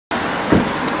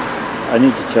I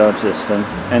need to charge this thing.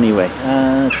 Anyway,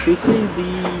 treating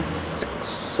these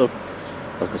I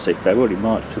was going to say February,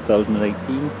 March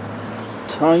 2018.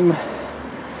 Time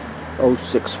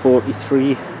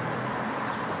 06:43.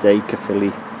 Today,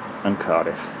 Caerphilly and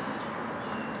Cardiff.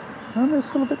 And there's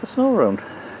still a bit of snow around.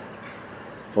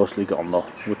 Mostly gone though,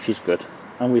 which is good.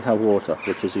 And we have water,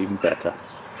 which is even better.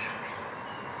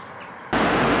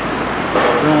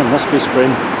 Must be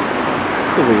spring.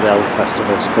 The real Elf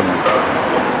Festival's coming.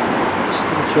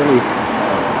 Still chilly.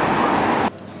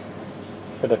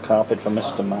 Bit of carpet for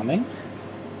Mr. Manning.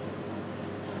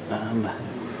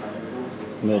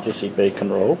 Emergency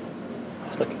bacon roll.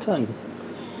 It's like a tongue.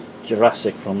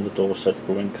 Jurassic from the Dorset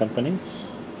Brewing Company.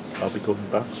 I'll be going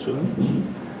back soon.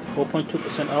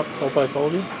 4.2% alcohol by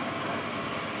volume.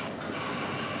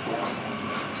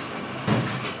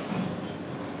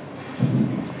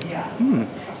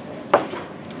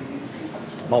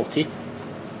 Malty.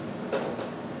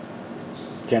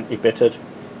 Gently bittered.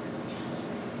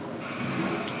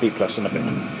 B+ in a bit.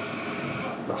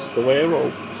 That's the way I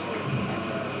roll.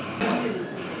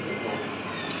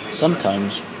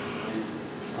 Sometimes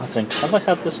I think, have I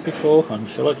had this before and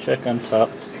shall I check on tap?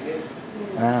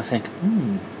 And I think,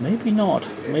 maybe not.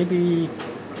 Maybe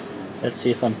let's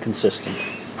see if I'm consistent.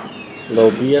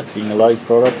 Low beer, being a live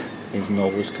product, isn't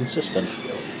always consistent.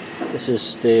 This is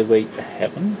Stairway to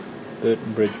Heaven,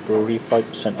 Burton Bridge Brewery,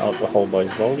 5% alcohol by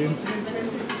volume.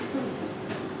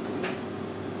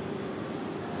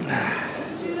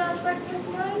 2 large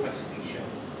breakfast, guys.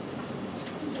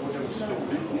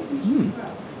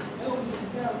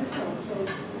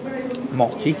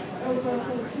 Malty,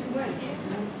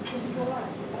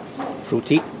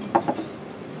 fruity,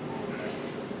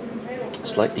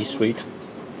 slightly sweet,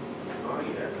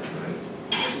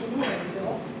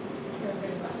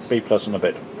 B+ in a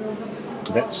bit.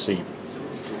 Let's see.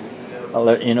 I'll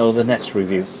let you know the next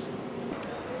review.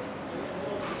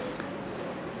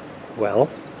 Well,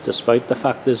 despite the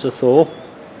fact there's a thaw,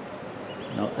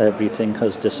 not everything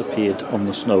has disappeared on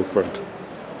the snow front.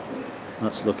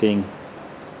 That's looking,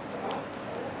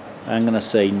 I'm going to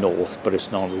say north, but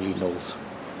it's not really north.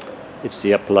 It's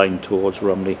the upline towards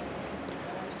Rumley.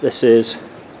 This is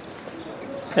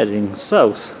heading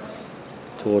south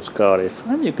towards Cardiff,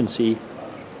 and you can see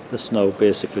the snow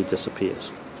basically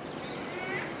disappears.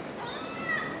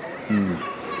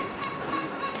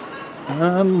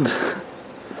 And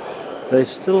they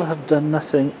still have done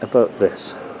nothing about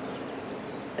this.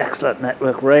 Excellent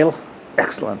network rail,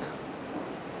 excellent.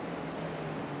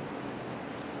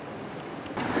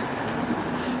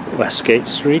 Westgate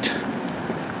Street,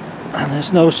 and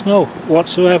there's no snow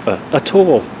whatsoever at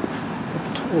all.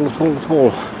 At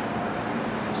all.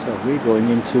 So we're going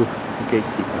into the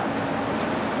gatekeeper.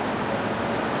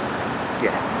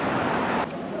 Yeah.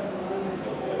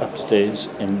 Upstairs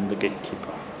in the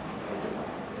gatekeeper.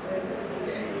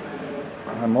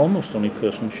 I'm almost only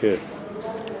person sure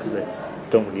because they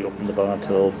don't really open the bar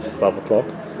until 12 o'clock.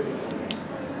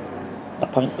 A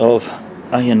pint of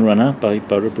Iron Runner by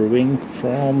Borough Brewing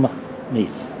from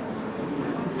Meath.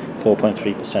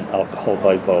 4.3% alcohol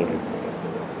by volume.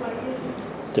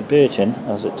 Debating,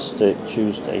 as it's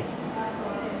Tuesday,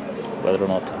 whether or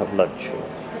not to have lunch.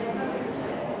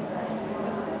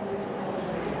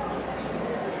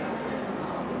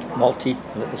 Malty,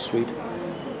 a little sweet.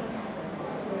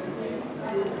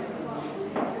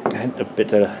 A hint of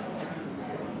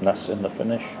bitterness in the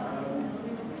finish.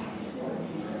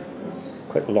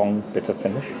 Quite a long bitter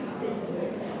finish.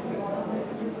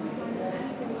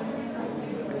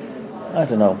 I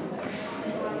don't know.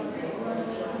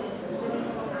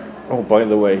 Oh, by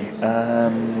the way,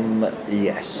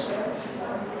 yes.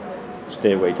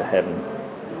 Stairway to Heaven,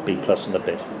 B+ in a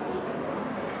bit.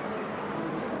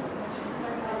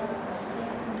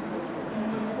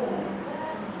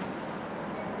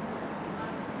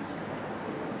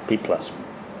 B+.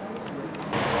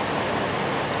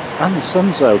 And the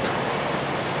sun's out.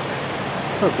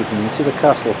 Hope you can see the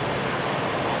castle.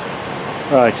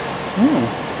 Right.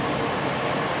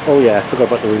 Oh yeah, I forgot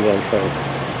about the relay trail.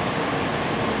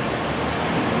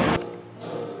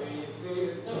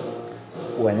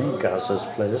 When in Gazza's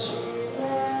place,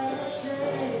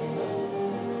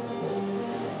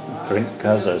 drink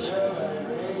Gazza's.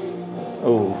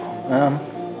 Oh,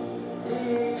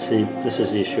 see, this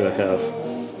is the issue I have.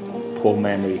 Poor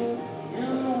memory.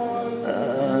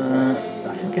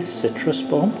 I think it's Citrus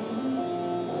Bomb.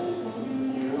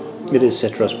 It is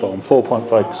Citrus Bomb,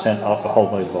 4.5% alcohol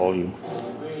by volume.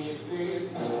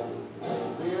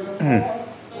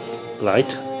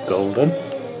 Light, golden.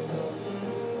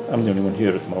 I'm the only one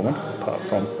here at the moment, apart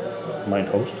from mine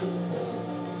host.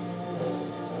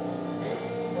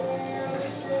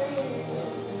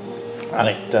 and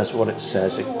it does what it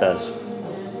says it does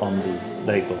on the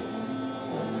label.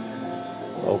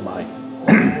 Oh my.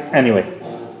 Anyway,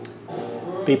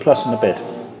 B+ and a bit.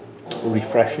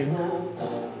 Refreshing,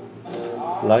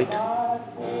 light,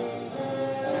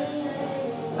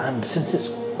 and since it's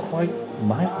quite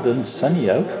mild and sunny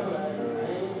out,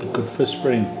 good for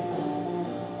spring.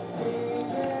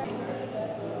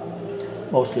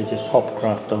 Mostly just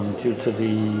hopcraft on due to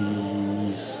the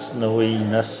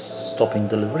snowiness stopping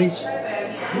deliveries.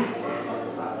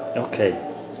 Okay,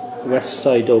 West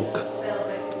Side Oak.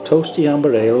 Toasty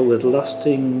amber ale with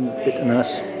lasting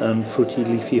bitterness and fruity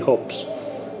leafy hops.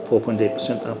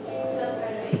 4.8% up.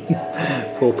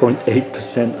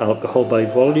 4.8% alcohol by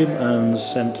volume and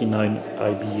 79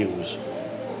 IBUs.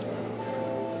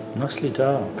 Nicely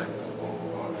dark.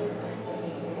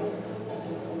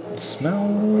 It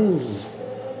smells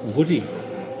woody.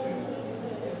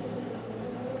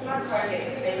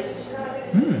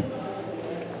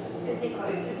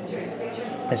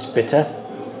 It's bitter.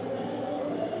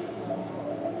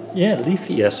 Yeah,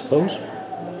 leafy I suppose.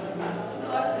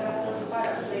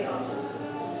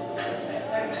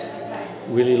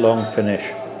 Really long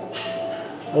finish.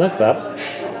 I like that.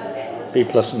 B+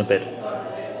 and a bit.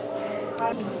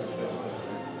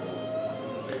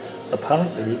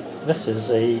 Apparently this is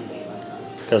a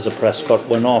Gazza Prescott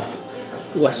one-off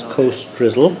West Coast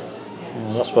drizzle.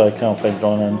 Well, that's why I can't find it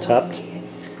on Untapped.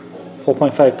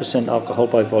 4.5% alcohol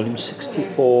by volume,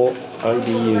 64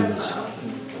 IBUs.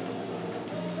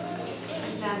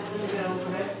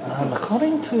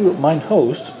 According to mine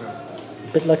host,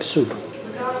 a bit like soup.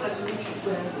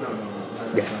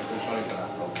 Yeah.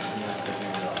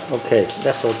 Okay,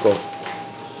 let's all go.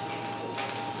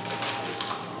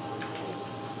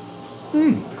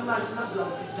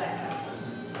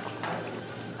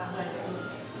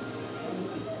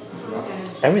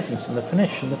 Everything's in the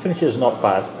finish, and the finish is not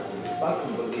bad.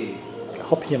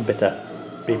 Hoppy and bitter,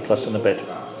 B+ and a bit.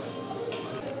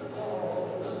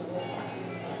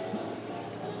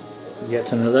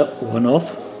 Yet another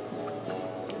one-off,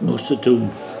 Mousse of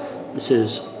Doom. This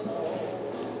is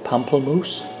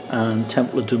Pamplemousse and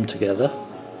Temple of Doom together.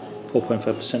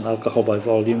 4.5% alcohol by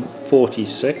volume,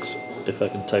 46, if I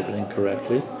can type it in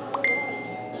correctly.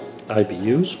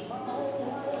 IBUs.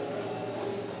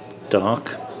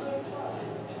 Dark.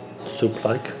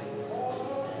 Soup-like.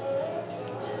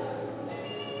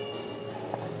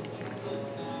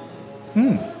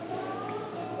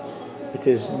 It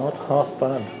is not half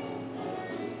bad.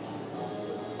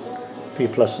 B+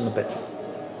 and a bit.